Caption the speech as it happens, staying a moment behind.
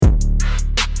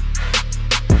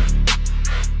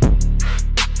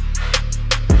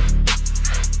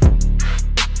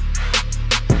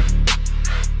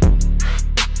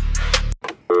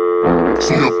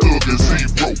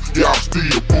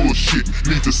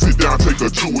Sit down, take a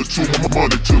chew and chew my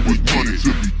money till we get it.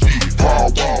 Paul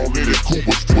Wall in that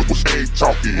Cuba was ain't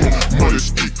talking. Money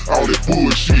speak, all that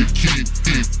bullshit keep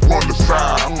it. Run the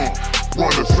side,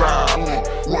 run the side,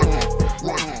 run.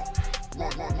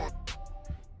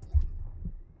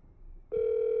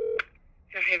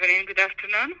 Evelyn, good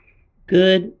afternoon.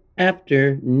 Good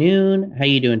afternoon. How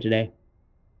you doing today?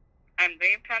 I'm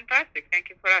doing fantastic. Thank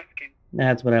you for asking.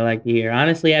 That's what I like to hear.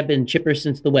 Honestly, I've been chipper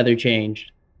since the weather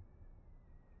changed.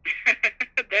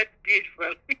 That's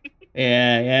beautiful.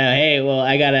 Yeah. Hey, well,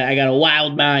 I got a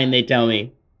wild mind, they tell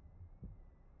me.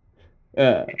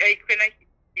 What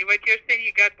you're saying,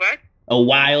 you got what? A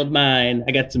wild mind.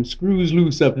 I got some screws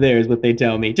loose up there is what they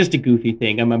tell me. Just a goofy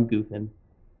thing. I'm goofing.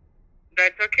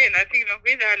 That's okay. Nothing wrong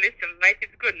with that. Listen, life is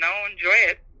good. Now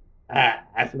enjoy it.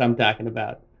 That's what I'm talking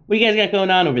about. What do you guys got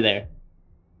going on over there?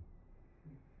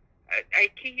 I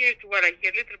can hear what I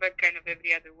hear a little bit, kind of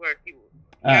every other word. You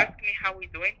ask me how we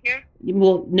doing here?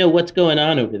 Well, no, what's going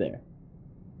on over there?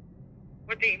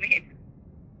 What do you mean?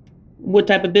 What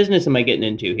type of business am I getting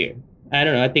into here? I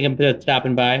don't know. I think I'm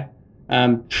stopping by.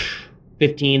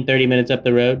 15, 30 minutes up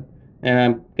the road, and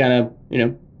I'm kind of,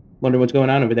 wondering what's going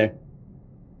on over there.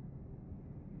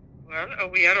 Well,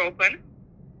 we are open.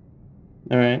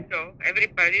 All right. So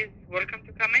everybody's welcome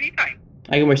to come anytime.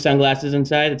 I can wear sunglasses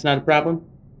inside. It's not a problem?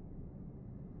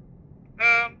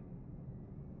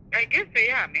 I guess so,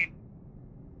 yeah. I mean,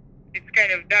 it's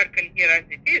kind of dark in here as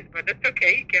it is, but that's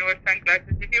okay. You can wear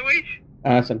sunglasses if you wish.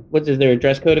 Awesome. Is there a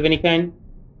dress code of any kind?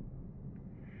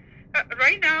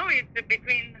 Right now, it's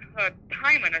between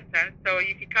time in a sense. So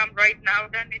if you come right now,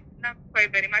 then it's not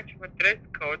quite very much of a dress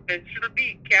code. There should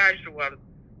be casual,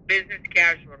 business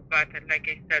casual. But like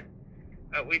I said,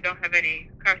 we don't have any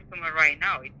customer right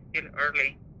now. It's still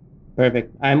early.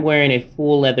 Perfect. I'm wearing a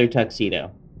full leather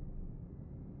tuxedo.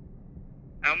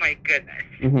 Oh my goodness.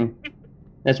 Mm-hmm.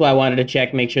 That's why I wanted to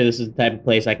check, make sure this is the type of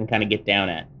place I can kind of get down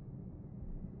at.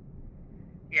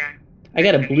 Yeah. I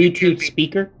got a Bluetooth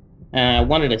speaker. I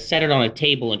wanted to set it on a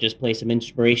table and just play some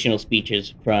inspirational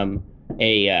speeches from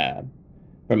a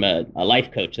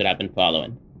life coach that I've been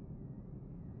following.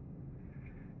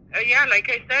 Yeah, like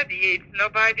I said, it's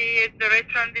nobody at the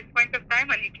restaurant at this point of time,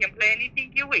 and you can play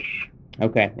anything you wish.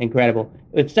 Okay, incredible.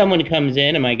 If someone comes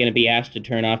in, am I going to be asked to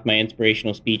turn off my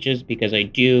inspirational speeches? Because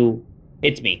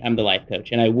it's me, I'm the life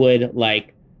coach, and I would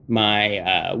like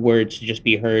my words to just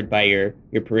be heard by your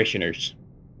parishioners.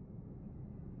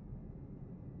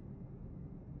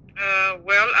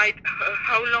 Well,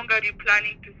 how long are you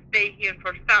planning to stay here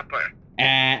for supper?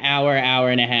 Hour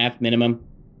and a half minimum.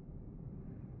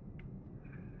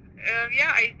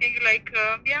 Yeah, I think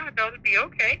that'll be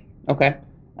okay. Okay.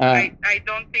 I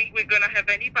don't think we're gonna have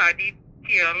anybody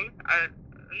till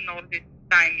all this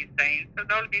time you're saying, so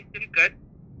that'll be still good.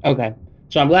 Okay.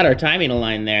 So I'm glad our timing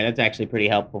aligned there. That's actually pretty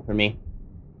helpful for me.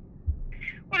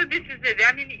 Well, this is it.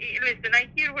 I mean, listen, I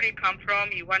hear where you come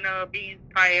from. You wanna be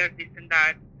inspired, this and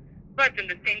that. But at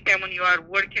the same time, when you are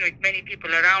working with many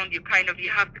people around you, you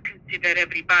have to consider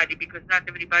everybody, because not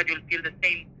everybody will feel the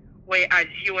same way as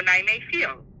you and I may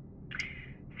feel.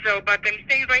 So, but I'm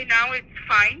saying right now it's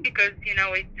fine because,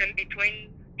 it's in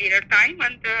between dinner time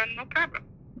and no problem.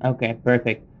 Okay,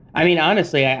 perfect. I mean,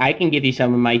 honestly, I can give you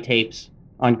some of my tapes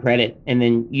on credit, and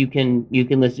then you can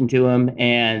listen to them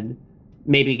and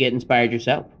maybe get inspired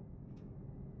yourself.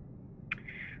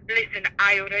 Listen,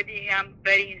 I already am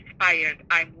very inspired.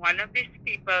 I'm one of these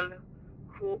people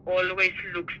who always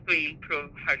looks to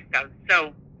improve herself.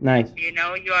 So, nice. this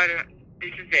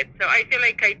is it. So I feel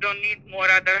like I don't need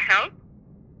more other help.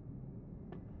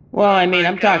 Well, I mean,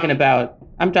 I'm talking about,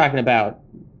 kind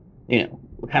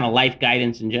of life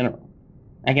guidance in general.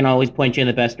 I can always point you in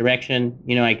the best direction.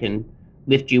 I can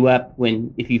lift you up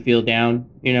if you feel down.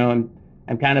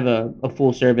 I'm kind of a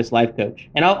full service life coach,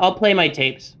 and I'll play my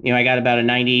tapes. I got about a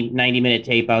 90 minute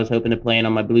tape I was hoping to play in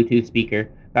on my Bluetooth speaker,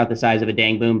 about the size of a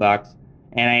dang boombox.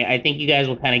 And I think you guys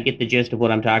will kind of get the gist of what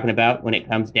I'm talking about when it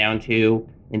comes down to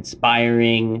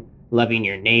inspiring, loving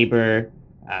your neighbor.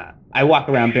 I walk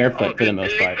around barefoot for the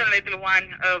most part. Listen, little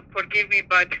one, forgive me,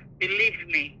 but believe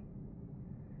me,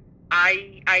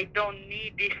 I don't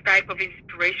need this type of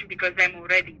inspiration because I'm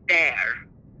already there.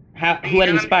 Who had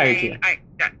inspired you?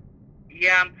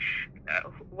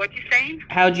 What you saying?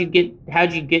 How'd you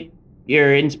get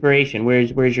your inspiration?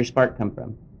 Where's your spark come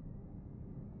from?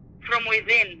 From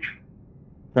within.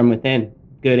 From within.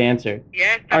 Good answer.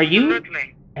 Yes,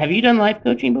 absolutely. Have you done life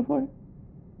coaching before?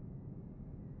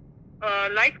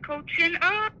 Life coaching?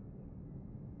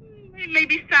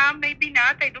 Maybe some, maybe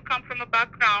not. I do come from a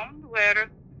background where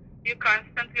you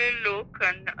constantly look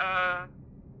and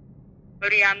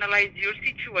reanalyze your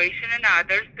situation and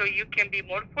others so you can be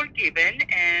more forgiving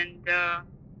and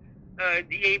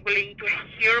be willing to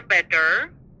hear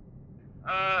better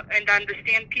and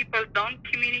understand people don't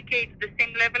communicate the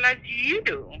same level as you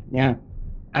do. Yeah.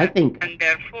 I think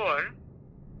therefore,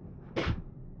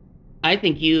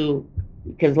 you,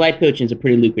 because life coaching is a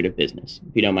pretty lucrative business,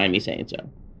 if you don't mind me saying so.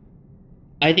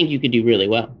 I think you could do really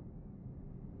well.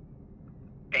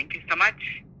 Thank you so much.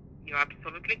 You're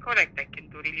absolutely correct. I can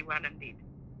do really well indeed.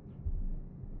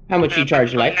 How much do you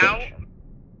charge life coach?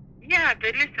 Yeah,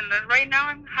 listen, right now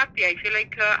I'm happy. I feel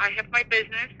like I have my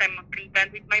business. I'm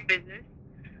content with my business,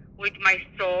 with my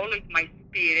soul, with my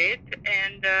spirit,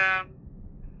 and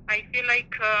I feel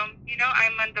like, I'm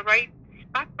in the right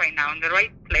spot right now, in the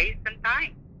right place and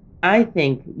time. I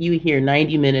think you hear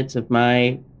 90 minutes of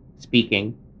my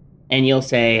speaking, and you'll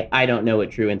say, I don't know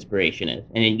what true inspiration is.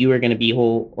 And then you are going to be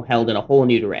held in a whole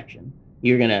new direction.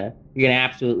 You're gonna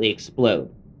absolutely explode.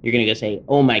 You're going to go say,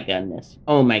 oh my goodness,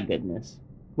 oh my goodness.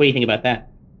 What do you think about that?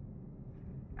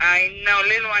 I know,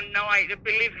 little one. No,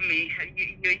 believe me,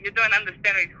 you don't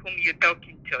understand with whom you're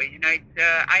talking to.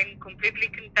 I'm completely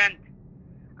content.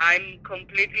 I'm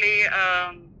completely,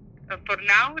 for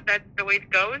now, that's the way it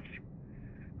goes.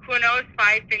 Who knows,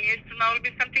 5-10 years from now will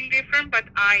be something different, but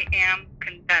I am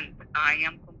content. I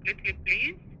am completely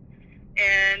pleased.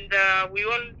 And we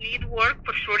all need work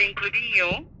for sure, including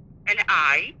you and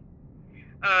I,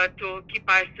 to keep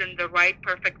us in the right,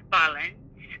 perfect balance.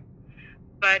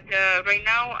 But right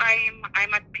now,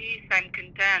 I'm at peace. I'm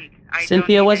content.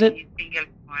 Cynthia, was it?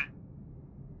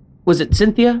 Was it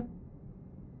Cynthia?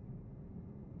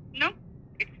 No,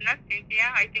 it's not Cynthia.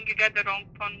 I think you got the wrong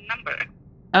phone number.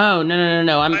 Oh,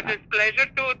 no. But it's a pleasure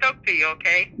to talk to you,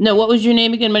 okay? No, what was your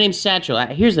name again? My name's Satchel.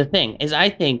 Here's the thing, is I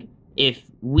think if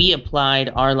we applied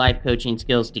our life coaching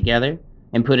skills together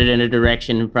and put it in a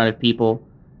direction in front of people,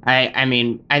 I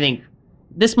think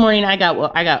this morning I got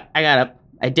up,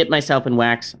 I dipped myself in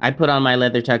wax, I put on my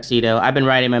leather tuxedo, I've been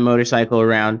riding my motorcycle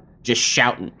around, just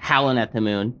shouting, howling at the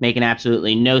moon, making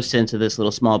absolutely no sense of this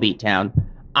little small beat town.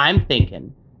 I'm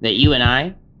thinking that you and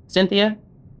I, Cynthia,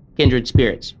 kindred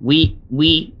spirits, we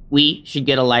should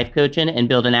get a life coach in and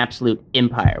build an absolute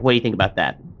empire. What do you think about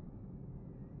that?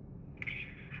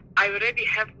 I already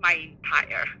have my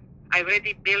empire. I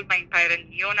already built my empire,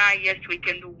 and you and I, yes, we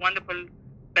can do wonderful,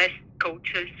 best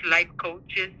coaches, life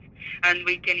coaches, and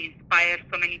we can inspire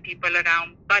so many people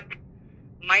around. But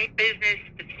my business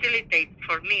facilitates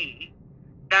for me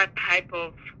that type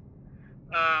of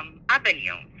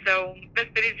avenue. So that's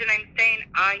the reason I'm saying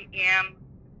I am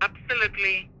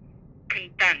absolutely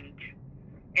content.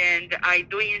 And I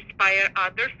do inspire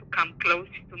others to come close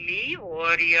to me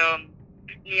or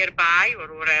nearby or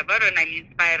wherever, and I'm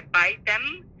inspired by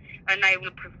them, and I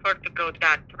will prefer to go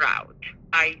that route.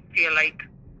 I feel like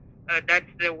that's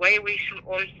the way we should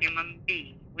all human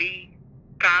be. We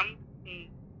come in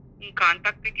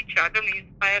contact with each other and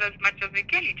inspire as much as we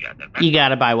can each other. You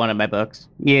gotta buy one of my books.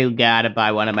 You gotta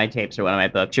buy one of my tapes or one of my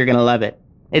books. You're gonna love it.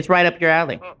 It's right up your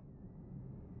alley. Oh,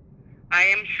 I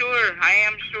am sure.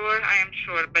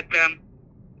 But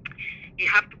you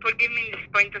have to forgive me in this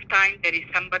point of time. There is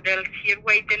somebody else here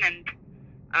waiting,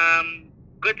 and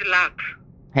good luck.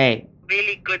 Hey.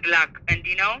 Really good luck. And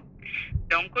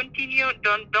don't continue.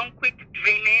 Don't quit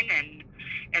dreaming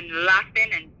and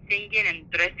laughing and singing and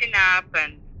dressing up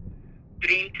and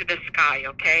dream to the sky.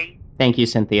 Okay. Thank you,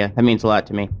 Cynthia. That means a lot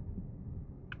to me.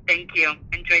 Thank you.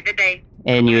 Enjoy the day.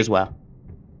 And you as well.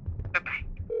 Bye-bye.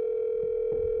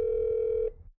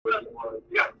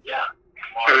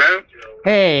 Hello?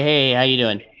 Hey, how you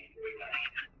doing?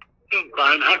 I'm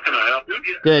fine. How can I help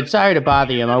you? Good. Sorry to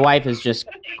bother you. My wife is just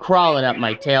crawling up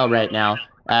my tail right now.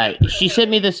 She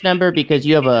sent me this number because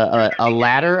you have a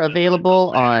ladder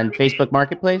available on Facebook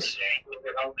Marketplace.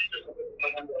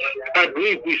 I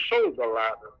believe we sold the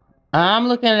ladder. I'm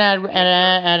looking at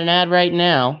an ad right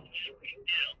now.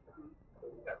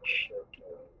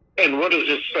 And what does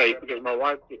this say? Because my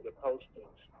wife did the postings.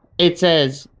 It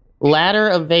says, ladder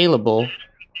available,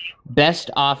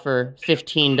 best offer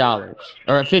 $15,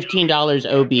 or $15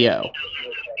 OBO.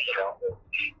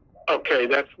 Okay,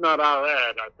 that's not our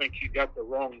ad. I think you got the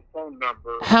wrong phone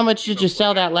number. How much did you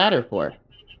sell that ladder for?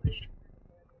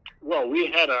 Well, we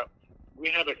had a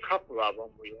couple of them.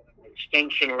 We had an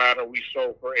extension ladder we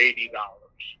sold for $80.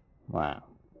 Wow.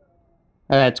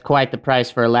 That's quite the price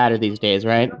for a ladder these days,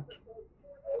 right?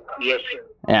 Yes, sir.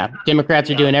 Yeah, Democrats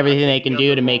are doing everything they can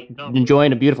do to make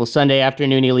enjoying a beautiful Sunday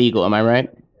afternoon illegal. Am I right?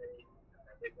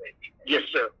 Yes,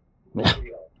 sir.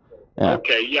 Yeah.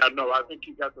 Okay, yeah, no, I think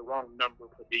you got the wrong number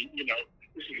for the,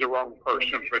 this is the wrong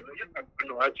person, but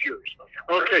no, that's yours.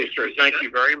 Okay, sir. Thank you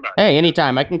very much. Hey,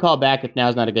 anytime. I can call back if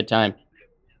now's not a good time.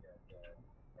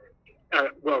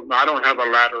 Well, I don't have a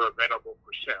ladder available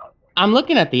for sale. I'm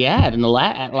looking at the ad, and the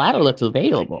ladder looks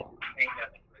available.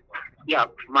 Yeah,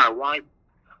 my wife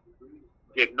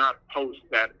did not post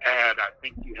that ad. I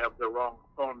think you have the wrong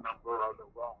phone number or the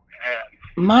wrong ad.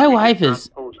 My wife is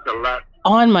post a ladder.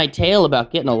 On my tail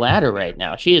about getting a ladder right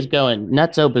now. She is going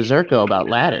nutso berserko about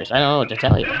ladders. I don't know what to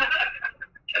tell you.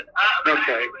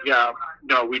 Okay, yeah.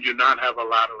 No, we do not have a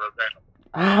ladder available.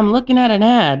 I'm looking at an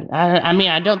ad. I mean,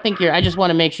 I don't think I just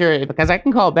want to make sure, because I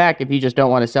can call back if you just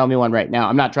don't want to sell me one right now.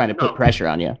 I'm not trying to put pressure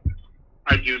on you.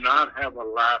 I do not have a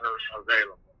ladder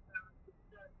available.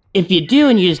 If you do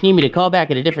and you just need me to call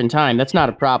back at a different time, that's not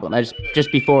a problem.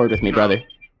 Just be forward with me, brother.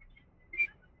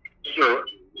 Sir,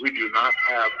 we do not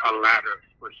have a ladder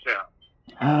for sale.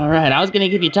 All right, I was going to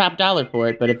give you top dollar for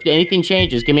it, but if anything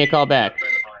changes, give me a call back.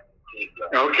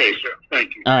 Okay, sir.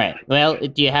 Thank you. All right. Well,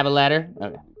 do you have a ladder?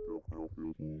 Okay.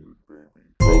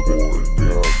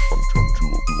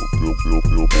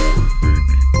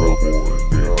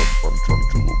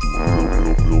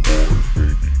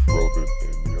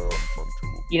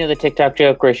 You know the TikTok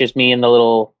joke where it's just me and the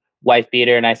little wife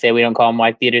beater, and I say we don't call them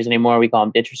wife beaters anymore, we call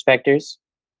them bitch respecters?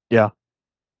 Yeah.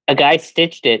 A guy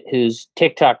stitched it whose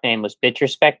TikTok name was Bitch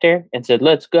Respecter and said,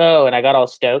 let's go. And I got all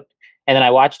stoked. And then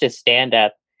I watched his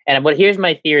stand-up. But here's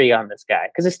my theory on this guy,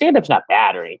 because his stand-up's not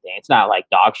bad or anything. It's not like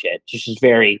dog shit. It's just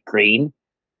very green.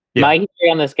 Yeah. My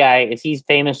theory on this guy is he's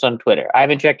famous on Twitter. I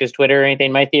haven't checked his Twitter or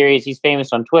anything. My theory is he's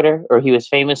famous on Twitter, or he was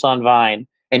famous on Vine,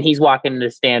 and he's walking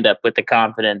into stand-up with the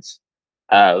confidence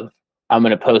of, I'm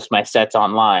going to post my sets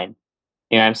online.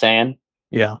 You know what I'm saying?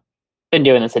 Yeah. Been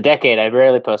doing this a decade. I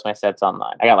rarely post my sets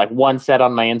online. I got like one set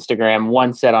on my Instagram,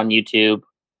 one set on YouTube,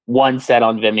 one set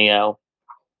on Vimeo.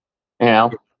 You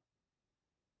know?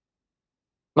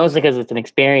 Mostly because it's an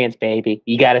experience, baby.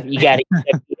 You gotta get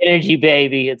the energy,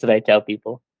 baby. That's what I tell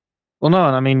people. Well, no,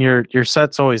 and I mean your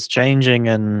set's always changing,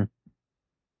 and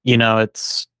you know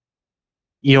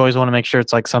you always want to make sure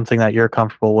it's like something that you're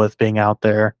comfortable with being out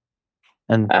there.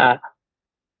 And I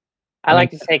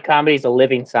like to say comedy's a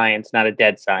living science, not a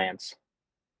dead science.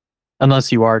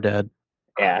 Unless you are dead.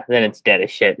 Yeah, then it's dead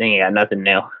as shit. Then you got nothing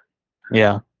new.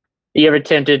 Yeah. You ever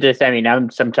tempted to? I mean,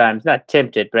 I'm sometimes not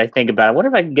tempted, but I think about it. What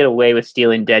if I could get away with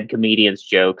stealing dead comedians'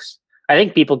 jokes? I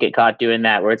think people get caught doing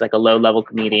that, where it's like a low-level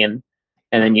comedian,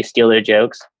 and then you steal their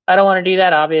jokes. I don't want to do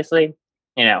that, obviously.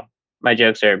 You know, my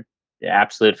jokes are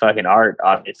absolute fucking art,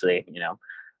 obviously. You know,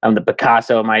 I'm the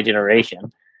Picasso of my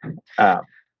generation. I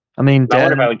mean,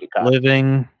 dead, I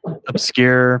living,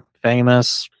 obscure,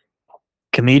 famous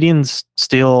comedians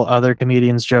steal other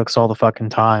comedians' jokes all the fucking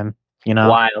time. You know,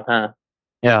 wild, huh?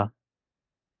 Yeah.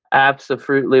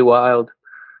 Absolutely wild.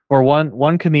 Or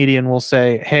one comedian will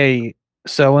say, hey,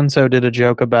 so-and-so did a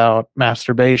joke about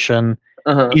masturbation.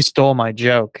 He stole my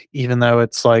joke, even though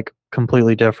it's like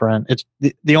completely different. It's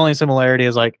the only similarity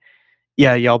is like,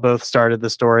 yeah, y'all both started the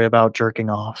story about jerking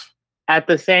off. At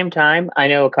the same time, I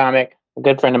know a comic, a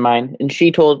good friend of mine, and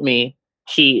she told me,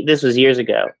 this was years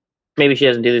ago. Maybe she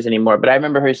doesn't do this anymore, but I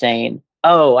remember her saying,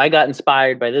 oh, I got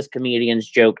inspired by this comedian's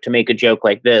joke to make a joke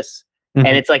like this. Mm-hmm.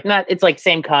 And it's like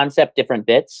same concept, different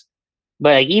bits.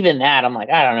 But like even that, I'm like,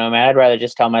 I don't know, man. I'd rather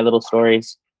just tell my little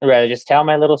stories.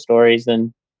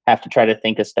 Than have to try to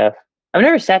think of stuff. I've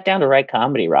never sat down to write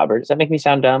comedy, Robert. Does that make me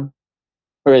sound dumb?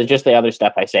 Or is it just the other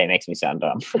stuff I say makes me sound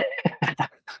dumb?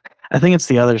 I think it's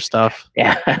the other stuff.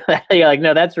 Yeah. You're like,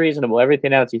 no, that's reasonable.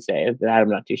 Everything else you say, I'm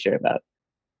not too sure about.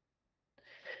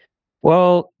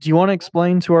 Well, do you want to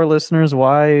explain to our listeners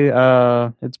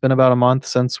why it's been about a month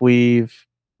since we've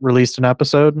released an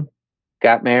episode?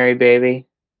 Got married, baby.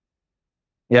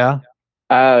 Yeah.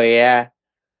 Oh, yeah.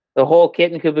 The whole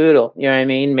kit and caboodle. You know what I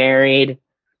mean? Married.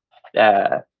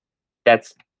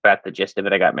 That's about the gist of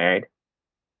it. I got married.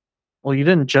 Well, you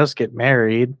didn't just get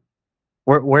married.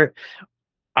 Where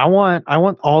I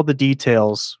want all the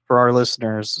details for our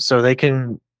listeners so they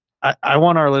can. I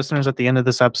want our listeners at the end of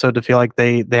this episode to feel like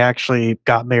they actually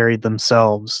got married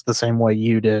themselves the same way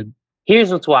you did.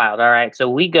 Here's what's wild. All right. So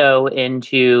we go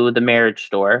into the marriage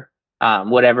store,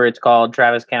 whatever it's called,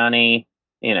 Travis County,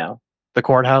 you know. The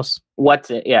courthouse? What's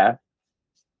it? Yeah.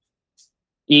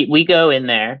 We go in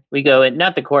there. We go in,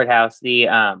 not the courthouse, the...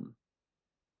 it's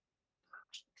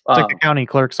like the county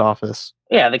clerk's office.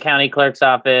 Yeah, the county clerk's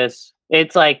office.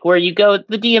 It's like where you go,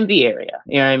 the DMV area.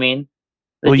 You know what I mean?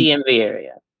 The DMV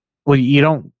area. Well, you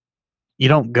don't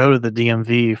go to the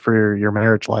DMV for your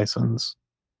marriage license.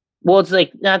 Well, it's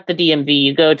like not the DMV.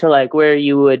 You go to like where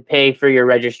you would pay for your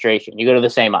registration. You go to the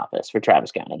same office for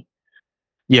Travis County.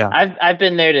 Yeah. I've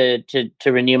been there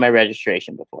to renew my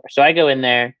registration before. So I go in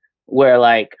there where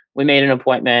like we made an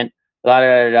appointment. A lot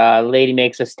of lady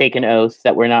makes us take an oath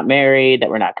that we're not married, that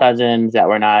we're not cousins, that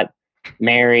we're not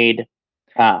married.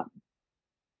 Um,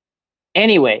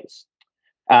 anyways,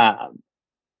 um,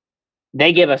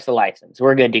 they give us the license.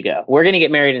 We're good to go. We're going to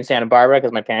get married in Santa Barbara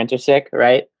because my parents are sick,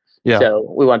 right? Yeah.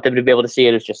 So we want them to be able to see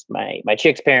it. It's just my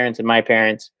chick's parents and my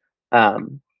parents.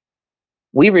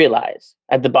 We realize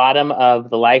at the bottom of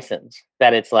the license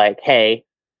that it's like, hey,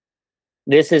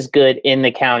 this is good in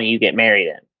the county you get married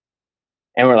in.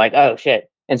 And we're like, oh shit.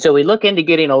 And so we look into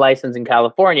getting a license in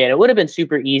California, and it would have been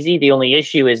super easy. The only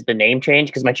issue is the name change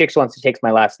because my chick wants to take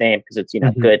my last name because it's,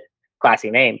 good, classy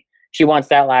name. She wants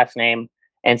that last name.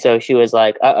 And so she was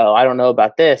like, uh-oh, I don't know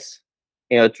about this.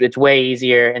 It's way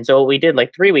easier. And so what we did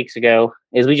like 3 weeks ago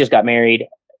is we just got married.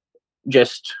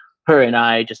 Just her and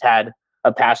I just had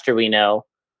a pastor we know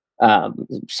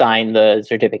sign the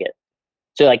certificate.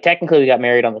 So like technically we got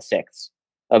married on the 6th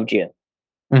of June.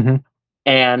 Mm-hmm.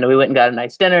 And we went and got a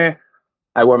nice dinner.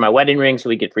 I wore my wedding ring so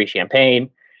we get free champagne.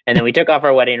 And then we took off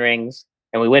our wedding rings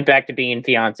and we went back to being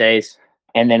fiancés.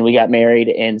 And then we got married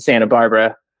in Santa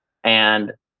Barbara.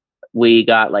 And we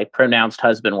got like pronounced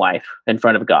husband wife in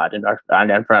front of God and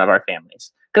in front of our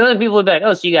families. Because other people would be like,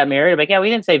 oh, so you got married? I'm like, yeah, we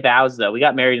didn't say vows though. We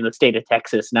got married in the state of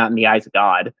Texas, not in the eyes of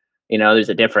God. There's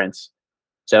a difference.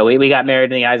 So we got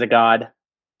married in the eyes of God.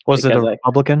 Was it a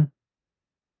Republican?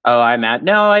 Oh, I'm at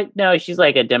no, she's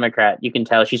like a Democrat. You can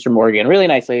tell she's from Oregon. Really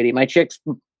nice lady. My chick's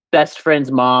best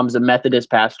friend's mom's a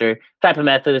Methodist pastor. Type of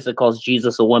Methodist that calls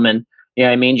Jesus a woman. You know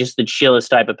what I mean? Just the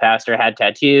chillest type of pastor. Had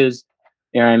tattoos.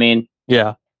 You know what I mean?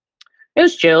 Yeah. It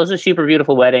was chill. It was a super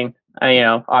beautiful wedding.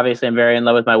 Obviously I'm very in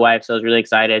love with my wife, so I was really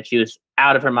excited. She was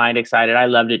out of her mind excited. I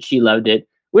loved it. She loved it.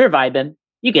 We were vibing.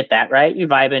 You get that, right? You're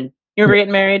vibing. You ever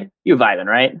getting married? You're vibing,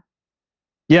 right?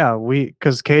 Yeah,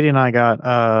 because Katie and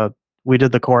I we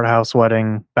did the courthouse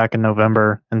wedding back in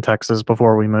November in Texas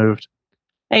before we moved.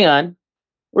 Hang on.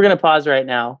 We're going to pause right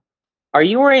now. Are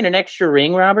you wearing an extra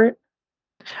ring, Robert?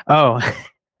 Oh,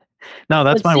 no,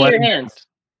 that's my wedding. Your hands.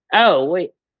 Oh,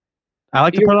 wait. I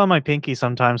like to put it on my pinky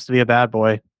sometimes to be a bad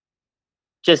boy.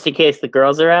 Just in case the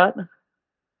girls are out?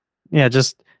 Yeah,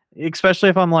 just especially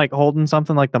if I'm like holding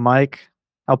something like the mic,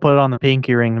 I'll put it on the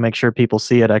pinky ring to make sure people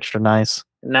see it extra nice.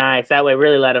 Nice. That way,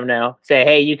 really let them know. Say,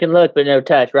 hey, you can look, but no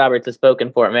touch. Robert's a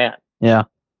spoken for man. Yeah.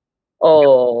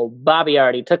 Oh, Bobby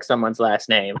already took someone's last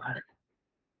name.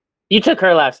 You took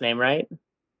her last name, right?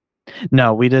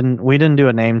 No, we didn't. We didn't do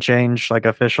a name change like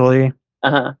officially.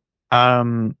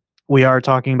 We are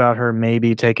talking about her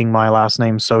maybe taking my last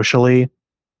name socially.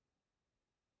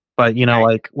 But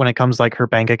like when it comes like her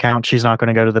bank account, she's not going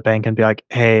to go to the bank and be like,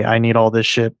 "Hey, I need all this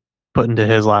shit put into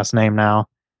his last name now."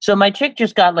 So my chick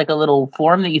just got like a little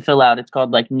form that you fill out. It's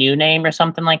called like new name or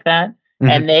something like that.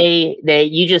 Mm-hmm.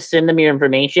 And you just send them your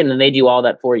information and they do all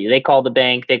that for you. They call the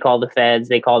bank, they call the feds,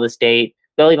 they call the state.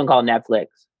 They'll even call Netflix,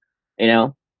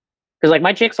 because like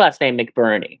my chick's last name,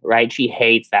 McBurney, right? She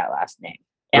hates that last name.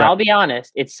 And right. I'll be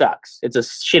honest, it sucks. It's a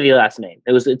shitty last name.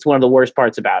 It's one of the worst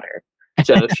parts about her.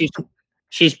 So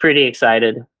she's pretty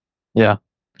excited. Yeah.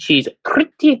 She's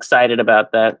pretty excited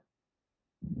about that.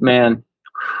 Man.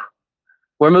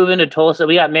 We're moving to Tulsa.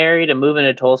 We got married and moving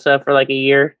to Tulsa for like a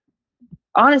year.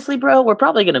 Honestly, bro, we're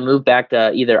probably going to move back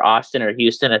to either Austin or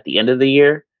Houston at the end of the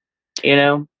year.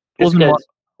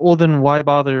 Well, then why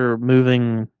bother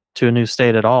moving to a new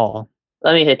state at all?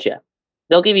 Let me hit you.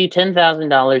 They'll give you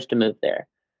 $10,000 to move there.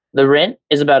 The rent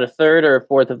is about a third or a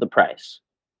fourth of the price.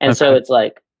 And so it's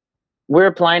like, we're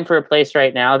applying for a place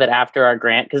right now that after our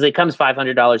grant, because it comes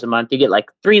 $500 a month, you get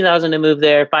like $3,000 to move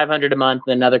there, $500 a month,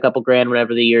 and another couple grand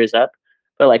whenever the year is up.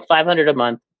 But like $500 a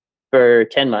month for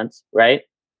 10 months, right?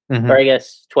 Mm-hmm. Or I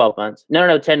guess 12 months.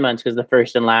 No, 10 months because the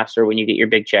first and last are when you get your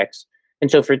big checks.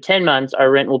 And so for 10 months, our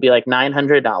rent will be like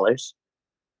 $900.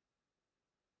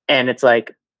 And it's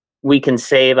like, we can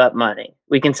save up money.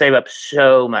 We can save up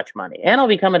so much money. And I'll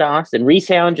be coming to Austin.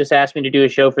 Resound just asked me to do a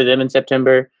show for them in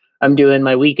September. I'm doing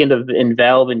my weekend in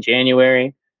Valve in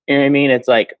January. You know what I mean? It's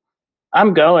like,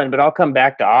 I'm going, but I'll come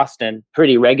back to Austin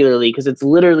pretty regularly because it's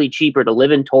literally cheaper to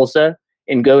live in Tulsa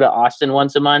and go to Austin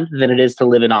once a month than it is to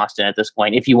live in Austin at this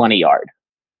point if you want a yard.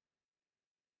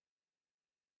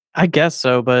 I guess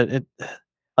so, but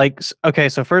okay,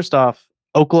 so first off,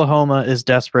 Oklahoma is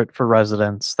desperate for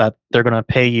residents that they're going to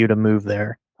pay you to move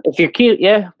there. If you're cute,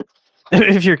 yeah.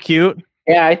 If you're cute.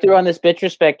 Yeah, I threw on this bitch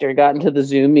respecter, got into the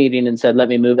Zoom meeting and said, let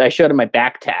me move. I showed him my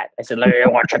back tat. I said, let me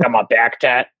want to check out my back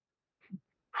tat.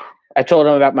 I told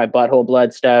him about my butthole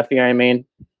blood stuff, you know what I mean?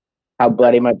 How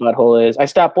bloody my butthole is. I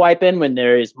stop wiping when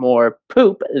there is more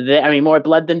poop. More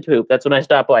blood than poop. That's when I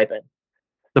stop wiping.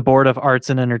 the Board of Arts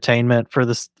and Entertainment for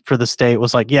the state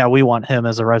was like, yeah, we want him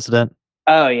as a resident.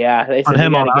 Oh yeah, they On said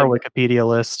him on our Wikipedia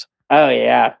list. Oh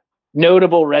yeah,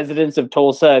 notable residents of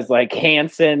Tulsa is like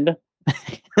Hanson,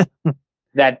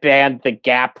 that band, the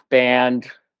Gap Band.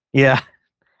 Yeah,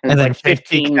 and then like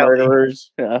 15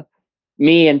 murderers. Yeah.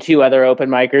 Me and 2 other open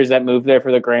micers that moved there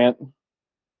for the grant.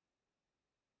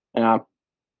 Yeah.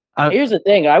 Here's the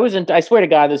thing. I swear to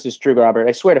God, this is true, Robert.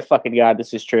 I swear to fucking God,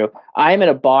 this is true. I'm at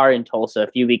a bar in Tulsa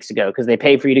a few weeks ago because they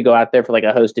pay for you to go out there for like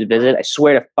a hosted visit. I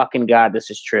swear to fucking God,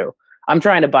 this is true. I'm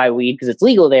trying to buy weed because it's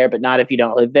legal there, but not if you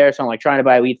don't live there. So I'm like trying to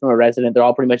buy weed from a resident. They're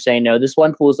all pretty much saying no. This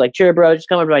one fool's like, sure, bro, just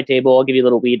come over to my table. I'll give you a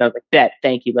little weed. And I was like, bet,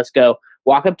 thank you. Let's go.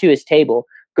 Walk up to his table.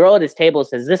 Girl at his table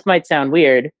says, this might sound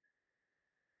weird,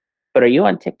 but are you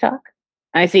on TikTok?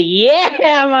 I say,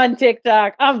 yeah, I'm on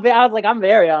TikTok. I was like, I'm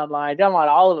very online. I'm on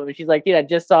all of them. And she's like, dude, I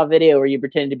just saw a video where you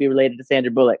pretended to be related to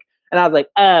Sandra Bullock. And I was like,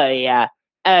 oh yeah,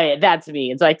 that's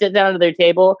me. And so I sit down to their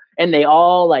table and they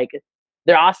all like,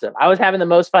 they're awesome. I was having the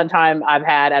most fun time I've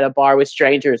had at a bar with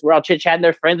strangers. We're all chit-chatting.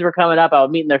 Their friends were coming up. I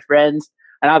was meeting their friends.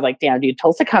 And I was like, damn, dude,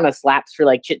 Tulsa kind of slaps for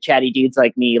like chit-chatty dudes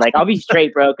like me. Like, I'll be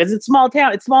straight, bro, because it's small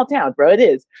town. It's small town, bro. It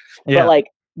is. Yeah. But like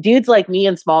dudes like me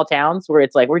in small towns where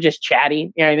it's like we're just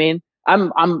chatty. You know what I mean?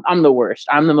 I'm the worst.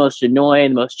 I'm the most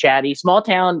annoying, the most chatty. Small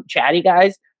town chatty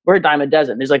guys, we're a dime a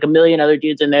dozen. There's like a million other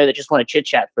dudes in there that just want to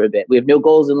chit-chat for a bit. We have no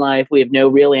goals in life. We have no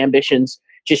real ambitions.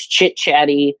 Just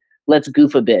chit-chatty. Let's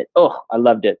goof a bit. Oh, I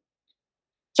loved it.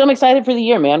 So I'm excited for the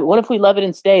year, man. What if we love it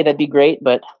and stay? That'd be great.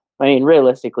 But I mean,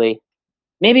 realistically,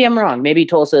 maybe I'm wrong. Maybe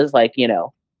Tulsa is like, you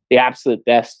know, the absolute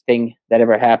best thing that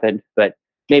ever happened. But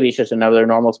maybe it's just another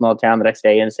normal small town that I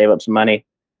stay in, save up some money.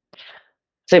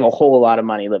 Save a whole lot of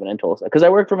money living in Tulsa because I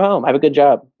work from home. I have a good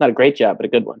job. Not a great job, but a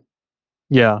good one.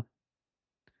 Yeah.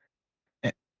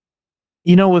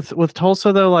 You know, with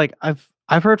Tulsa though, like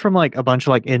I've heard from like a bunch of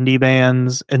like indie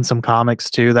bands and some comics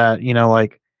too that, you know,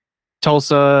 like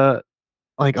Tulsa,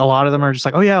 like a lot of them are just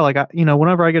like, oh yeah, like you know,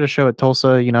 whenever I get a show at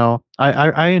Tulsa, you know,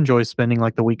 I enjoy spending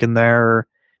like the weekend there. Or,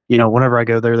 you know, whenever I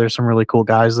go there, there's some really cool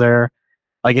guys there.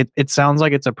 Like it sounds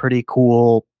like it's a pretty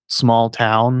cool small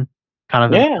town, kind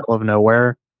of in the middle of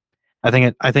nowhere. I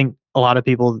think a lot of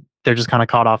people, they're just kind of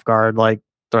caught off guard. Like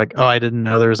they're like, oh, I didn't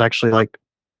know there was actually like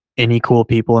any cool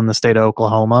people in the state of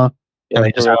Oklahoma, and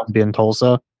they just happen to be in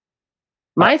Tulsa.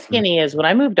 My skinny is when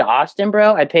I moved to Austin,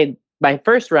 bro. I paid my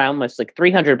first round was like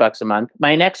 $300 a month.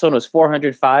 My next one was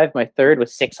 $405. My third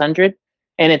was $600.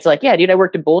 And it's like, yeah, dude, I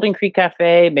worked at Bolden Creek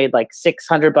Cafe, made like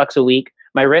 $600 a week.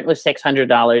 My rent was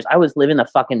 $600. I was living the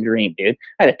fucking dream, dude.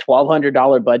 I had a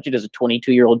 $1,200 budget as a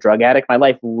 22-year-old drug addict. My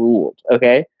life ruled.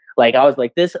 Okay. Like I was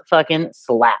like, this fucking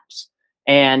slaps.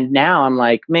 And now I'm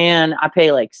like, man, I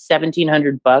pay like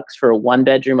 $1,700 for a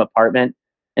 1-bedroom apartment.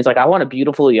 It's like, I want a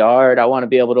beautiful yard. I want to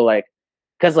be able to like,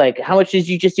 cause like, how much does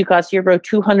jiu-jitsu cost here, bro?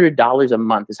 $200 a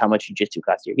month is how much jiu-jitsu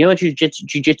costs here. You know what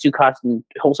jiu-jitsu costs in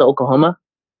Tulsa, Oklahoma?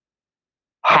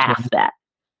 Half that.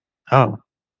 Oh,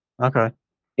 okay.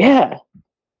 Yeah.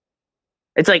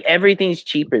 It's like everything's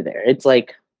cheaper there. It's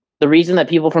like the reason that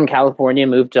people from California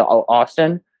move to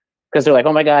Austin, because they're like,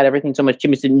 oh my God, everything's so much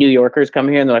cheaper. So New Yorkers come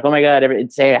here and they're like, oh my God,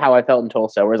 say how I felt in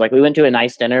Tulsa. Whereas like we went to a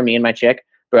nice dinner, me and my chick,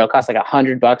 bro, it cost like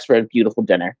 $100 for a beautiful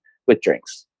dinner with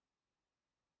drinks.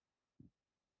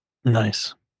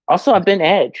 Nice. Also, I've been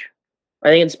Edge. I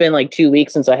think it's been like 2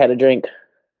 weeks since I had a drink.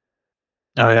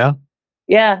 Oh yeah?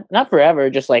 Yeah, not forever,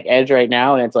 just like Edge right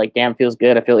now. And it's like, damn, feels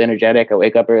good. I feel energetic. I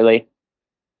wake up early.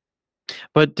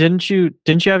 But didn't you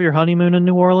have your honeymoon in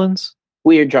New Orleans?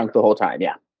 We were drunk the whole time,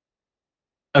 yeah.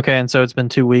 Okay, and so it's been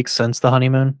 2 weeks since the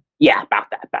honeymoon? Yeah, about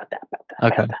that.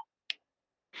 Okay.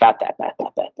 About that.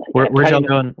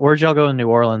 Where'd y'all go in New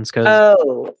Orleans?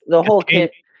 The whole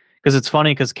kit. Because it's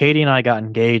funny because Katie and I got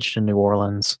engaged in New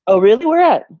Orleans. Oh, really?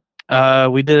 Where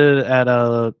at? We did it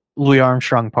at Louis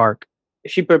Armstrong Park.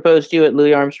 She proposed to you at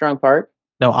Louis Armstrong Park?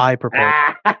 No, I proposed.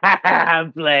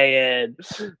 I'm playing.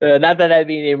 Not that I'd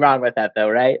be anything wrong with that, though,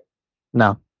 right?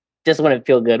 No. Just wouldn't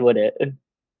feel good, would it?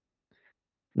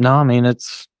 No, I mean,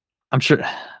 I'm sure,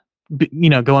 you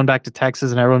know, going back to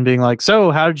Texas and everyone being like,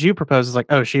 so how did you propose? It's like,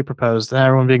 oh, she proposed. And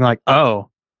everyone being like, oh,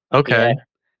 okay. Yeah.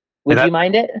 Would you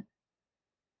mind it?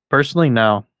 Personally,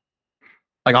 no.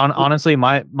 Like, honestly,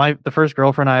 the first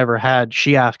girlfriend I ever had,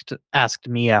 she asked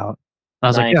me out. And I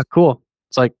was like, yeah, cool.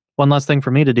 It's like one less thing for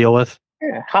me to deal with.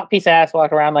 Yeah, hot piece of ass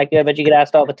walk around like that, but you get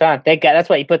asked all the time. Thank God. That's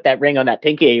why you put that ring on that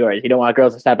pinky of yours. You don't want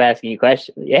girls to stop asking you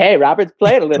questions. Yeah, hey, Robert's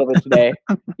played a little bit today.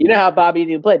 You know how Bobby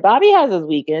do play. Bobby has his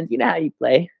weekends. You know how you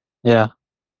play. Yeah.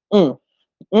 I'm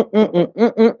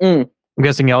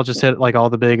guessing y'all just hit like all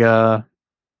the big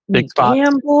spots.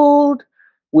 Gambled.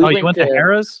 You went to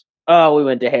Harrah's? Oh, we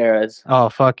went to Harrah's. Oh,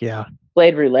 fuck yeah.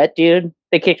 played roulette, dude.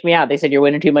 They kicked me out. They said you're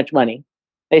winning too much money.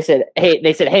 They said, hey,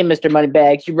 Mr.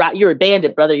 Moneybags, you're a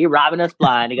bandit, brother. You're robbing us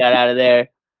blind. He got out of there.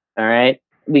 All right.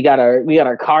 We got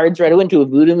our cards right. I went to a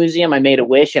voodoo museum. I made a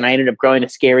wish, and I ended up growing a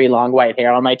scary long white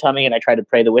hair on my tummy. And I tried to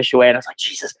pray the wish away, and I was like,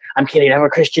 Jesus, I'm kidding. I'm a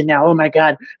Christian now. Oh my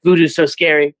God, voodoo's so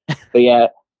scary. But yeah.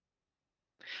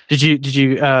 Did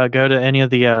you go to any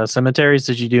of the cemeteries?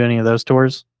 Did you do any of those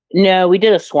tours? No, we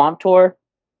did a swamp tour.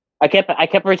 I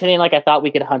kept pretending like I thought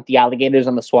we could hunt the alligators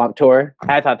on the swamp tour.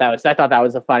 I thought that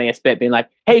was the funniest bit, being like,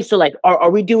 hey, so like, are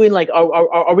we doing like,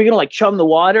 are we gonna like chum the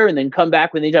water and then come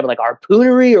back with any type of like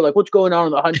harpoonery, or like what's going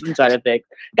on the hunting side of things?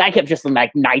 Guy kept just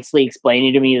like nicely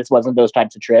explaining to me this wasn't those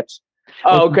types of trips.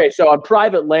 Oh, okay. So on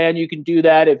private land, you can do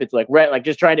that if it's like like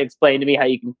just trying to explain to me how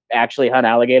you can actually hunt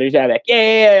alligators. Yeah, I'm like,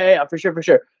 yeah, for sure.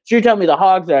 So you're telling me the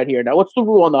hogs out here now? What's the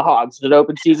rule on the hogs? Is it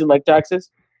open season like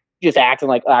Texas? Just acting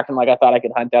like I thought I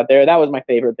could hunt out there. That was my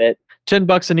favorite bit.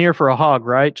 $10 an ear for a hog,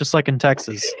 right? Just like in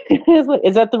Texas.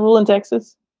 Is that the rule in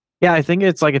Texas? Yeah, I think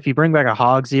it's like if you bring back a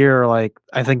hog's ear, or like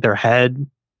I think their head,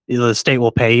 the state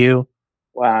will pay you.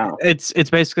 Wow. It's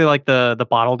basically like the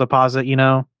bottle deposit, you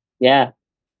know? Yeah.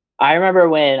 I remember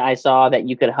when I saw that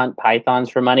you could hunt pythons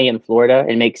for money in Florida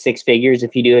and make 6 figures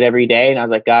if you do it every day. And I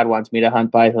was like, God wants me to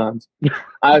hunt pythons.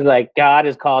 I was like, God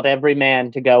has called every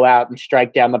man to go out and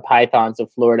strike down the pythons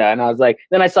of Florida. And I was like,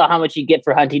 then I saw how much you get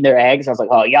for hunting their eggs. I was like,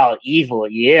 oh, y'all evil.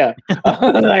 Yeah. I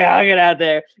was like, I'll get out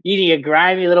there. You need a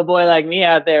grimy little boy like me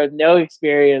out there with no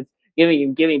experience. Give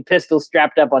me pistols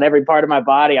strapped up on every part of my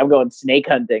body. I'm going snake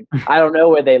hunting. I don't know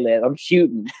where they live. I'm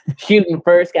shooting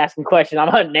first, asking questions. I'm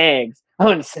hunting eggs. I'm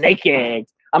hunting snake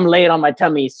eggs. I'm laying on my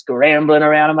tummy, scrambling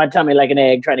around on my tummy like an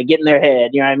egg, trying to get in their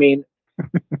head. You know what I mean?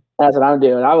 That's what I'm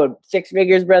doing. I would 6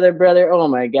 figures, brother. Oh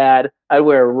my God. I'd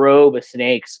wear a robe of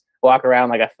snakes, walk around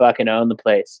like I fucking own the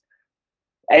place.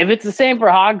 If it's the same for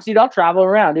hogs, dude, I'll travel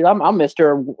around, dude. I'm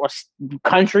Mr.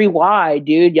 Countrywide,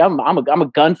 dude. I'm a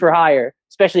gun for hire.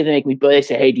 Especially if they make me, they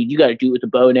say, hey, dude, you got to do it with a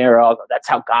bow and arrow. I'll go, that's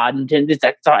how God intended.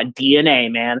 That's our DNA,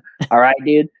 man. All right,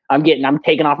 dude. I'm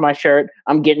taking off my shirt.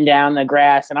 I'm getting down the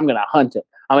grass, and I'm going to hunt it.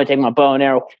 I'm going to take my bow and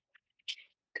arrow.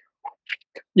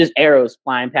 Just arrows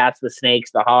flying past the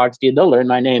snakes, the hogs, dude. They'll learn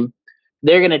my name.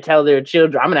 They're going to tell their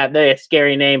children. I'm going to have a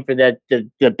scary name for the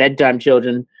bedtime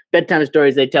children. Bedtime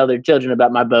stories they tell their children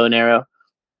about my bow and arrow.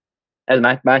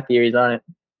 That's my theories on it.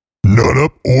 Nut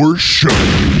up or shut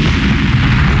up.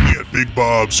 Big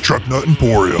Bob's Truck Nut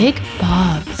Emporium. Big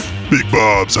Bob's. Big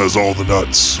Bob's has all the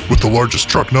nuts. With the largest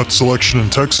truck nut selection in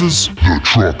Texas, the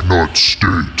Truck Nut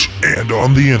State, and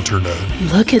on the internet.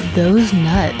 Look at those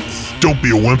nuts. Don't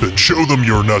be a wimp and show them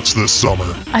your nuts this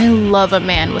summer. I love a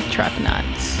man with truck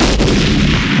nuts.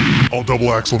 All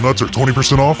double axle nuts are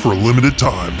 20% off for a limited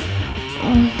time.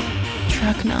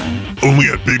 Truck nut. Only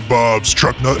at Big Bob's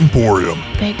Truck Nut Emporium.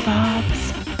 Big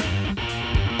Bob's.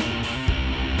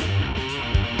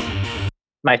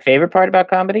 My favorite part about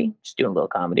comedy? Just doing a little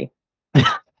comedy.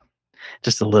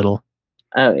 Just a little.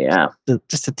 Oh, yeah.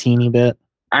 Just a teeny bit.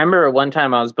 I remember one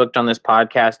time I was booked on this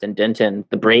podcast in Denton,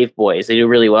 the Brave Boys. They do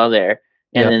really well there.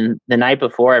 And then the night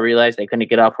before, I realized I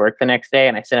couldn't get off work the next day,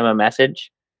 and I sent him a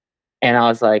message. And I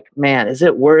was like, man, is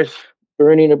it worth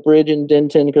burning a bridge in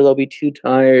Denton because I'll be too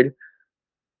tired?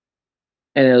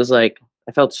 And it was like,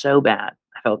 I felt so bad.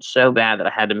 That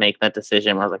I had to make that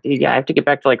decision. I was like, dude, I have to get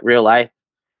back to like real life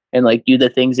and like do the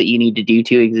things that you need to do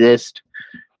to exist.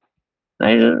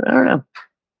 I don't know.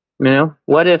 You know,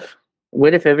 what if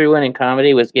everyone in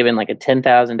comedy was given like a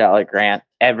 $10,000 grant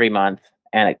every month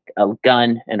and a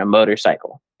gun and a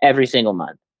motorcycle every single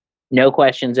month? No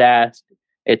questions asked.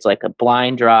 It's like a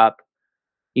blind drop.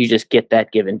 You just get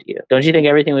that given to you. Don't you think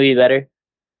everything would be better?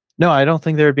 No, I don't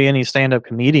think there would be any stand-up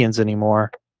comedians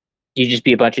anymore. You'd just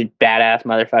be a bunch of badass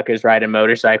motherfuckers riding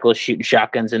motorcycles, shooting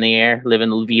shotguns in the air,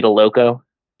 living La Vida Loco.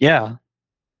 Yeah.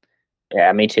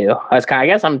 Yeah, me too. I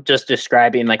guess I'm just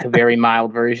describing like a very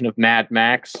mild version of Mad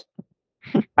Max.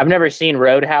 I've never seen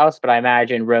Roadhouse, but I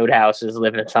imagine Roadhouse is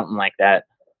living something like that.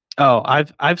 Oh,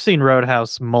 I've seen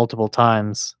Roadhouse multiple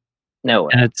times. No way.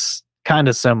 And it's kind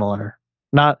of similar.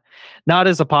 Not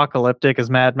as apocalyptic as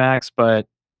Mad Max, but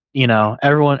you know,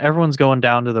 everyone's going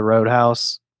down to the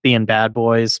Roadhouse, being bad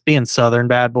boys, being Southern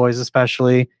bad boys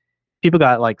especially. People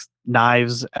got like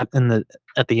knives at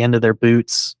the end of their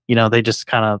boots. You know, they just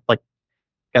kind of like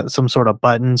got some sort of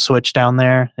button switch down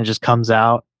there and it just comes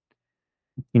out.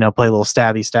 You know, play a little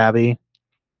stabby.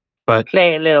 But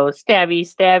play a little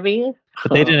stabby.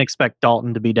 But they didn't expect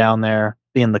Dalton to be down there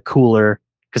being the cooler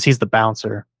because he's the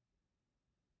bouncer.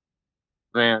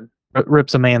 Man,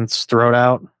 rips a man's throat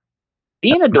out.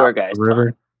 Being a door guy is river.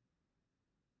 fun.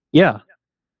 Yeah.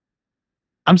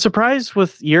 I'm surprised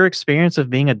with your experience of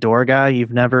being a door guy,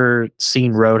 you've never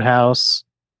seen Roadhouse,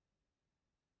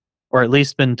 or at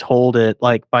least been told it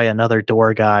like by another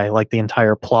door guy, like the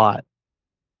entire plot.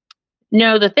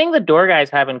 No, the thing the door guys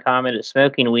have in common is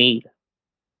smoking weed.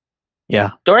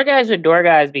 Yeah. Door guys are door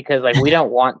guys because like we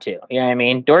don't want to. You know what I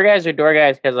mean? Door guys are door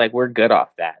guys because like we're good off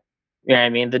that. You know what I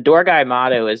mean? The door guy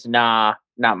motto is nah,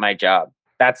 not my job.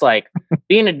 That's like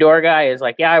being a door guy is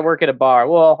like, yeah, I work at a bar.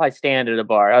 Well, I stand at a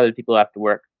bar. Other people have to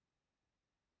work.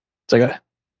 It's like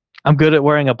I'm good at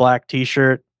wearing a black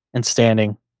t-shirt and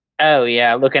standing. Oh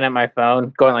yeah, looking at my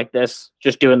phone, going like this,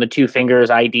 just doing the 2 fingers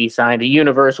ID sign, the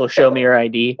universal show me your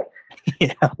ID.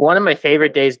 Yeah. One of my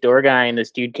favorite days, door guy, and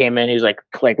this dude came in. He was like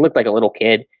looked like a little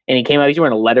kid, and he came out. He's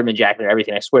wearing a Letterman jacket and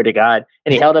everything. I swear to God.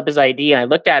 And he held up his ID, and I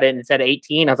looked at it and it said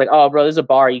 18. I was like, "Oh, bro, this is a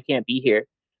bar. You can't be here."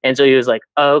 And so he was like,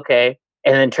 "Oh, okay."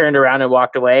 And then turned around and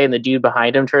walked away. And the dude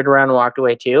behind him turned around and walked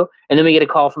away too. And then we get a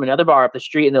call from another bar up the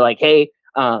street, and they're like, "Hey,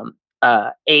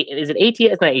 is it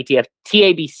ATF? It's not ATF.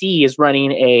 TABC is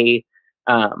running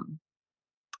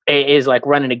is like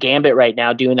running a gambit right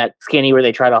now, doing that skinny where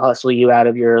they try to hustle you out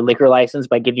of your liquor license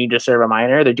by getting you to serve a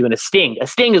minor. They're doing a sting. A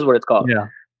sting is what it's called." Yeah.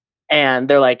 And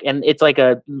they're like, and it's like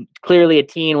clearly a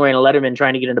teen wearing a Letterman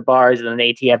trying to get into bars and an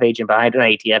ATF agent behind it,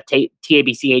 an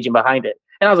TABC agent behind it.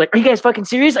 And I was like, "Are you guys fucking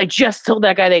serious? I just told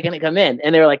that guy they're going to come in."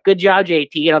 And they were like, "Good job,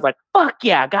 JT." And I was like, "Fuck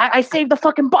yeah, guy. I saved the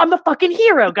fucking bar. I'm the fucking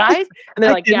hero, guys." And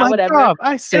they're like, "Yeah, whatever." Job.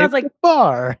 I saved I was like, the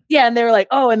bar. Yeah. And they were like,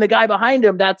 "Oh, and the guy behind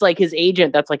him, that's like his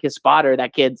agent. That's like his spotter,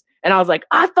 that kid's." And I was like,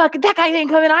 fucking, that guy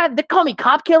ain't coming. They call me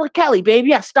Cop Killer Kelly, baby.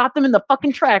 Yeah, stop them in the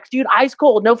fucking tracks, dude. Ice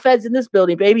cold. No feds in this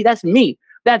building, baby. That's me.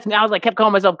 That's me. I was like, kept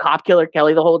calling myself Cop Killer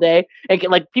Kelly the whole day. And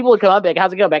like people would come up like,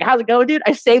 "How's it going?" Like, "How's it going, dude?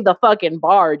 I saved the fucking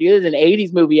bar, dude. This is an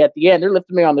 80s movie at the end. They're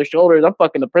lifting me on their shoulders. I'm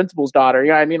fucking the principal's daughter. You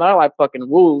know what I mean? I like fucking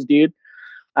rules, dude."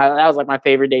 That was like my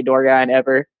favorite day door guy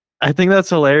ever. I think that's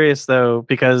hilarious though,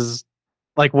 because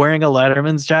like wearing a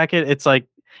Letterman's jacket, it's like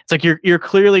you're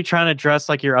clearly trying to dress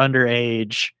like you're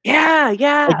underage. Yeah. Like,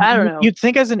 I don't know. You'd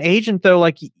think as an agent though,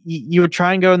 like you would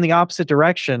try and go in the opposite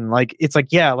direction. Like it's like,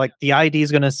 yeah, like the ID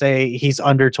is gonna say he's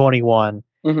under 21,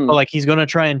 Mhm. but like he's gonna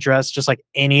try and dress just like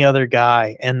any other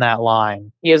guy in that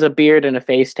line. He has a beard and a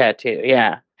face tattoo.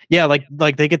 Yeah. Yeah, like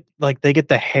they get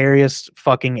the hairiest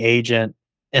fucking agent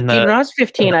in the. Dude, when I was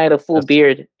 15, I had a full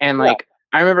beard, and like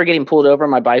I remember getting pulled over on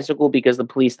my bicycle because the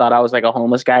police thought I was like a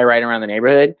homeless guy riding around the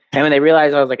neighborhood. And when they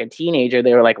realized I was like a teenager,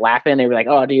 they were like laughing. They were like,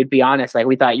 "Oh, dude, be honest. Like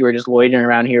we thought you were just loitering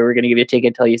around here. We're gonna give you a ticket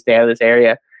until you stay out of this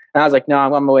area." And I was like, "No,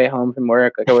 I'm on my way home from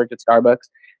work. Like I worked at Starbucks."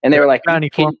 And they were like,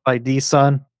 "Can ID,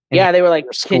 son?" Yeah, they were like,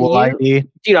 "Can school you?" ID.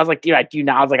 Dude, I was like, "Dude, I do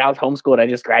not." I was like, "I was homeschooled. I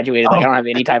just graduated. Like, I don't have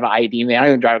any type of ID, man. I don't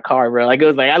even drive a car, bro." Like, it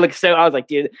was like, I was like,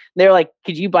 "Dude." They were like,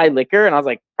 "Could you buy liquor?" And I was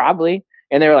like, "Probably."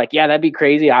 And they were like, "Yeah, that'd be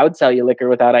crazy. I would sell you liquor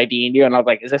without IDing you." And I was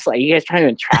like, "Is this like, you guys trying to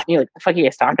entrap me? Like, what the fuck are you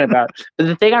guys talking about?" But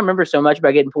the thing I remember so much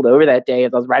about getting pulled over that day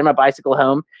is I was riding my bicycle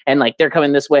home, and like they're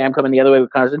coming this way, I'm coming the other way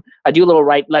with cousin. I do a little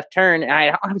right, left turn, and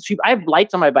I have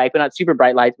lights on my bike, but not super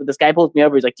bright lights. But this guy pulls me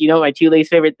over. He's like, "Do you know what my 2 least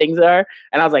favorite things are?"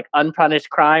 And I was like,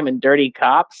 "Unpunished crime and dirty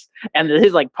cops." And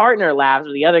his like partner laughs,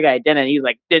 but the other guy didn't. He's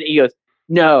like, he goes,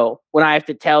 "No, when I have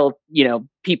to tell,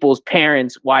 people's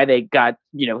parents why they got,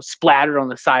 splattered on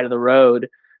the side of the road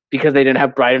because they didn't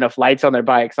have bright enough lights on their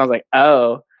bikes." I was like,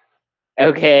 "Oh,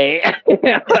 okay."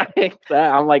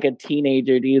 I'm like a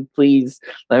teenager, dude. Please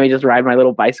let me just ride my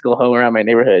little bicycle home around my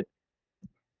neighborhood.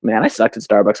 Man, I sucked at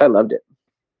Starbucks. I loved it.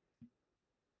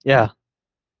 Yeah.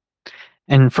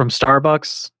 And from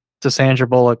Starbucks to Sandra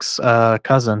Bullock's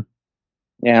cousin.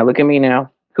 Yeah, look at me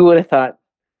now. Who would have thought?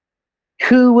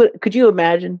 Could you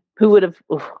imagine? Who would have?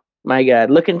 Oh, my God,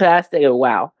 looking past it,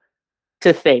 wow.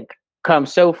 To think, come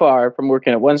so far from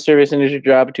working at one service industry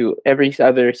job to every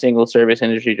other single service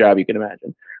industry job you can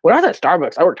imagine. When I was at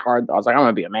Starbucks, I worked hard. I was like, "I'm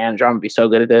gonna be a manager. I'm gonna be so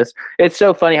good at this." It's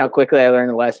so funny how quickly I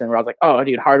learned the lesson. Where I was like, "Oh,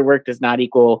 dude, hard work does not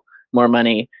equal more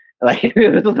money." Like,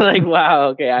 it was like, wow,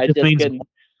 okay, I just couldn't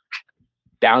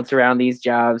bounce around these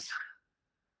jobs.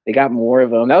 They got more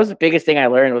of them. That was the biggest thing I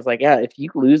learned was like, yeah, if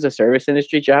you lose a service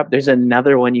industry job, there's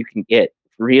another one you can get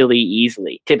really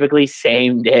easily, typically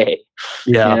same day.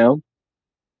 Yeah.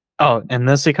 Oh, in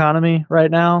this economy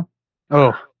right now,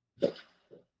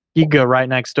 you go right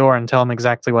next door and tell them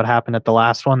exactly what happened at the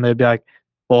last one. They'd be like,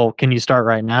 "Well, can you start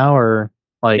right now?" Or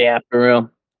like, yeah, for real.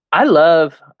 I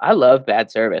love bad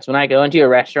service. When I go into a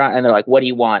restaurant and they're like, "What do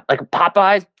you want?" Like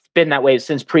Popeyes, it's been that way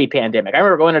since pre-pandemic. I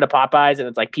remember going into Popeyes and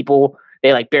it's like people,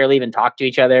 they like barely even talk to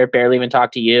each other, barely even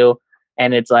talk to you.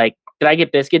 And it's like, "Did I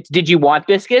get biscuits? Did you want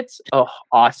biscuits?" "Oh,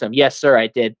 awesome. Yes, sir, I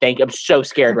did. Thank you. I'm so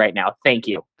scared right now. Thank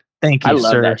you." "Thank you, I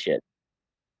love sir." that shit.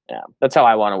 Yeah, that's how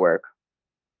I want to work.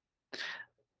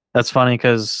 That's funny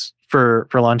because for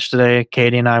lunch today,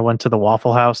 Katie and I went to the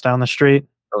Waffle House down the street.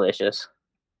 Delicious.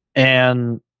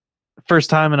 And first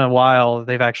time in a while,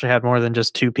 they've actually had more than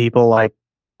just 2 people like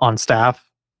on staff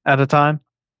at a time.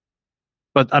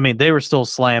 But I mean, they were still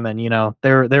slamming. They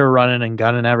were running and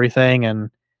gunning everything. And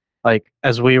like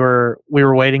as we were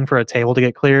waiting for a table to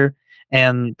get clear,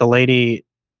 and the lady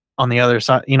on the other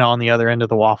side, on the other end of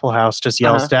the Waffle House, just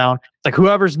yells down, like,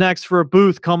 "Whoever's next for a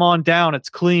booth, come on down. It's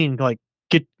clean. Like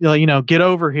get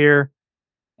over here."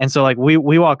 And so like we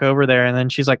walk over there, and then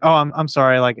she's like, "Oh, I'm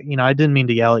sorry. Like, I didn't mean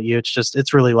to yell at you.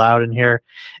 It's really loud in here."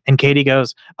 And Katie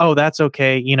goes, "Oh, that's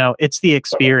okay. It's the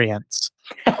experience."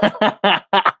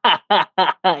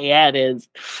 Yeah, it is.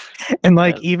 And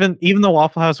like even the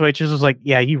Waffle House waitress was like,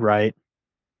 "Yeah, you're right."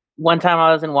 One time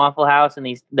I was in Waffle House, and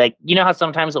these, like, how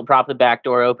sometimes they'll prop the back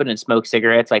door open and smoke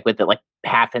cigarettes, like with it like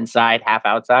half inside, half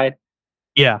outside.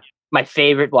 Yeah. My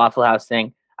favorite Waffle House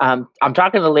thing. I'm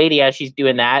talking to the lady as she's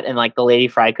doing that, and like the lady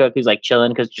fry cook who's like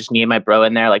chilling because just me and my bro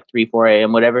in there, like 3-4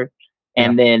 a.m. whatever.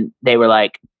 And then they were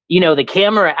like, the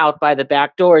camera out by the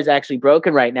back door is actually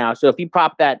broken right now. So if you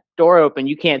prop that door open,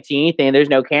 you can't see anything. There's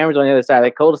no cameras on the other side of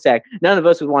the cul-de-sac. None of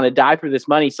us would want to die for this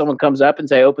money. Someone comes up and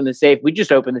say, "Open the safe." We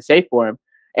just open the safe for him.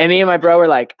 And me and my bro were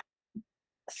like,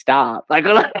 "Stop. Like,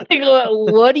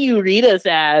 what do you read us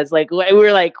as?" Like, we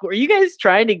were like, "Were you guys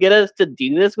trying to get us to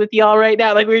do this with y'all right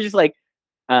now?" Like, we were just like,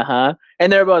 "Uh-huh."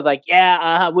 And they're both like, "Yeah,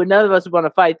 uh-huh." Well, none of us would want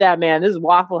to fight that, man. This is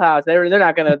Waffle House. They're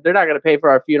not gonna pay for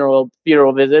our funeral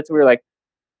visits. We were like,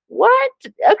 "What?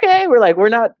 Okay." We're like, "We're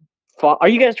not. Are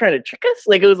you guys trying to trick us?"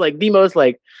 Like, it was like the most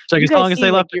like. So as long as they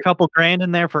left a couple grand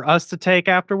in there for us to take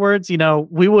afterwards,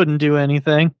 we wouldn't do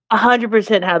anything.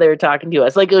 100% how they were talking to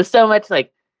us. Like, it was so much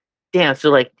like, damn. So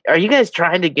like, are you guys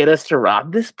trying to get us to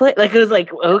rob this place? Like, it was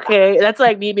like, okay, that's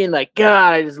like me being like,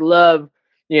 God, I just love.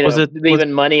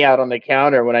 Leaving money out on the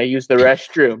counter when I use the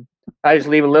restroom. I just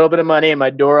leave a little bit of money and my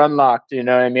door unlocked. You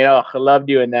know what I mean? Oh, I love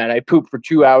doing that. I poop for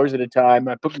 2 hours at a time.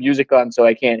 I put music on so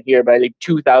I can't hear, but I leave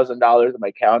 $2,000 on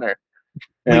my counter.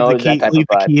 Leave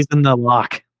the keys in the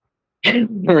lock. For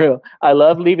real. I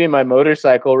love leaving my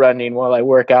motorcycle running while I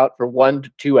work out for 1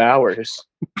 to 2 hours.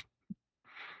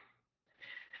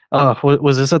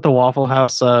 Was this at the Waffle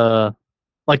House?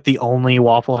 Like the only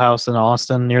Waffle House in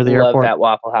Austin near the airport? Love that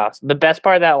Waffle House. The best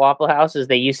part of that Waffle House is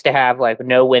they used to have like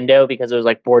no window because it was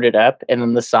like boarded up, and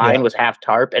then the sign was half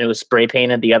tarp and it was spray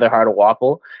painted the other heart of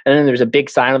waffle. And then there's a big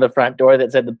sign on the front door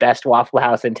that said the best Waffle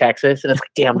House in Texas. And it's like,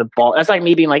 damn, the ball. That's like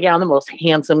me being like, yeah, I'm the most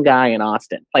handsome guy in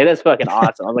Austin. Like, that's fucking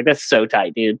awesome. I was like, that's so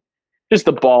tight, dude. Just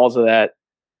the balls of that.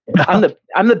 I'm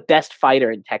the best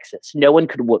fighter in Texas. No one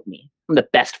could whoop me. I'm the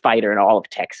best fighter in all of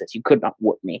Texas. You could not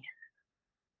whoop me.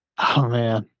 Oh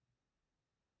man.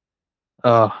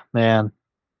 Oh man.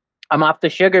 I'm off the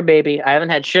sugar, baby. I haven't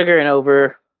had sugar in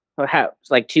over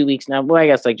it's like 2 weeks now. Well, I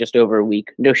guess like just over a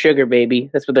week. No sugar, baby.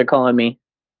 That's what they're calling me.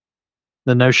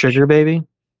 The no sugar baby?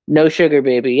 No sugar,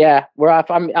 baby. Yeah, we're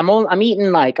off. I'm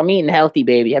eating healthy,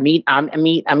 baby. I'm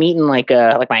eating like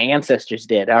my ancestors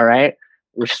did. All right,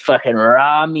 we're just fucking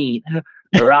raw meat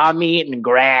and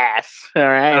grass. All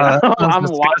right,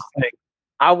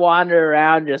 I wander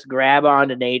around, just grab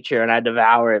onto nature, and I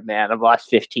devour it, man. I've lost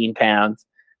 15 pounds.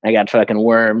 I got fucking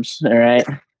worms, all right?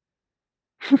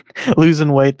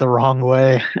 Losing weight the wrong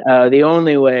way. The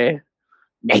only way.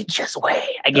 Nature's way.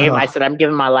 I said, I'm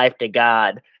giving my life to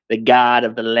God, the God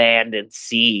of the land and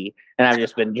sea. And I've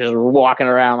just been walking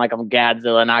around like I'm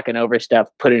Godzilla, knocking over stuff,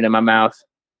 putting it in my mouth.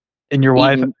 And your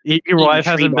wife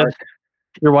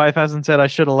hasn't said I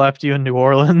should have left you in New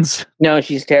Orleans? No,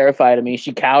 she's terrified of me.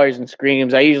 She cowers and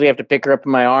screams. I usually have to pick her up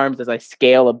in my arms as I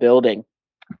scale a building.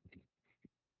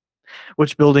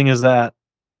 Which building is that?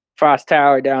 Frost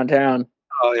Tower downtown.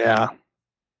 Oh, yeah.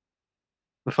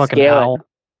 The fucking owl.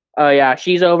 Oh, yeah.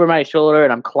 She's over my shoulder,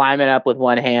 and I'm climbing up with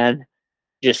one hand,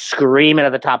 just screaming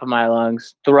at the top of my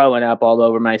lungs, throwing up all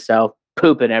over myself,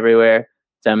 pooping everywhere.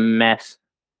 It's a mess.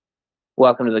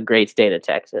 Welcome to the great state of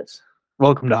Texas.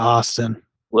 Welcome to Austin.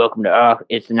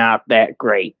 It's not that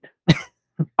great.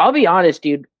 I'll be honest,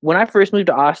 dude. When I first moved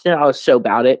to Austin, I was so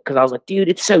about it because I was like, dude,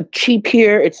 it's so cheap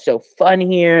here. It's so fun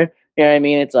here. You know what I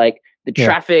mean? It's like the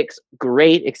traffic's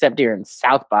great, except during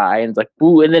South by. And it's like,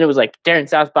 ooh. And then it was like during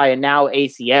South by and now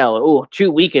ACL. Oh,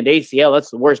 2 weekend ACL. That's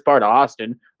the worst part of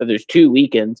Austin. That there's 2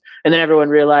 weekends. And then everyone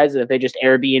realized that if they just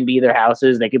Airbnb their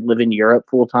houses, they could live in Europe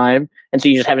full time. And so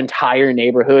you just have entire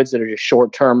neighborhoods that are just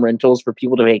short-term rentals for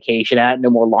people to vacation at. No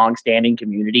more long-standing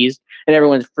communities. And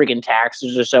everyone's freaking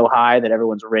taxes are so high that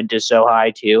everyone's rent is so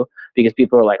high too. Because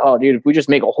people are like, oh, dude, if we just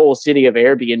make a whole city of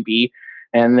Airbnb.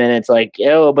 And then it's like,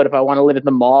 but if I want to live at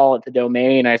the mall at the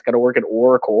Domain, I just got to work at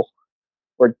Oracle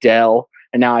or Dell.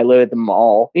 and now I live at the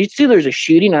mall. You see, there's a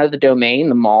shooting out of the Domain,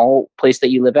 the mall place that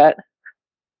you live at.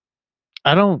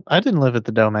 I didn't live at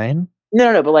the Domain.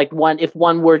 No, but like if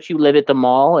one were to live at the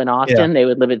mall in Austin, they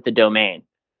would live at the Domain.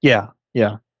 Yeah.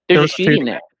 There's a shooting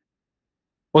there.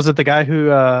 Was it the guy who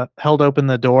held open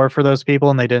the door for those people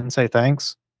and they didn't say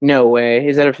thanks? No way.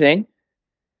 Is that a thing?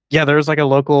 Yeah, there was like a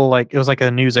local, it was like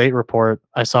a News 8 report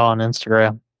I saw on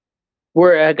Instagram.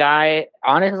 Where a guy,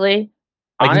 honestly,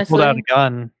 he pulled out a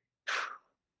gun.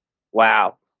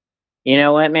 Wow. You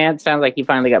know what, man? It sounds like he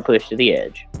finally got pushed to the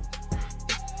edge.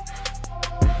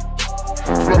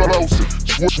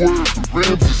 Swerve, the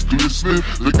rims is glistening.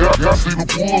 They got see the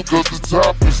wood cause the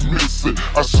top is missing.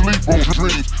 I sleep on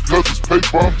dreams cause it's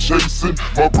paper I'm chasing.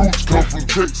 My roots come from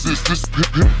Texas, this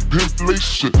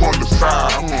inflation. On the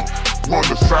side, on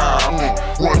the side,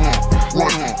 one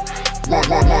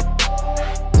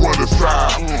the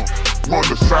side, on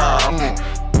the side,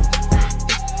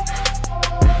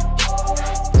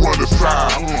 on the side,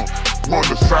 on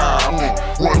the side,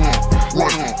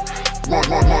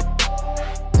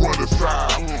 one the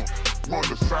side, one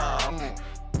the side,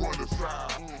 one the side,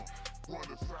 one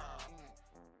the side.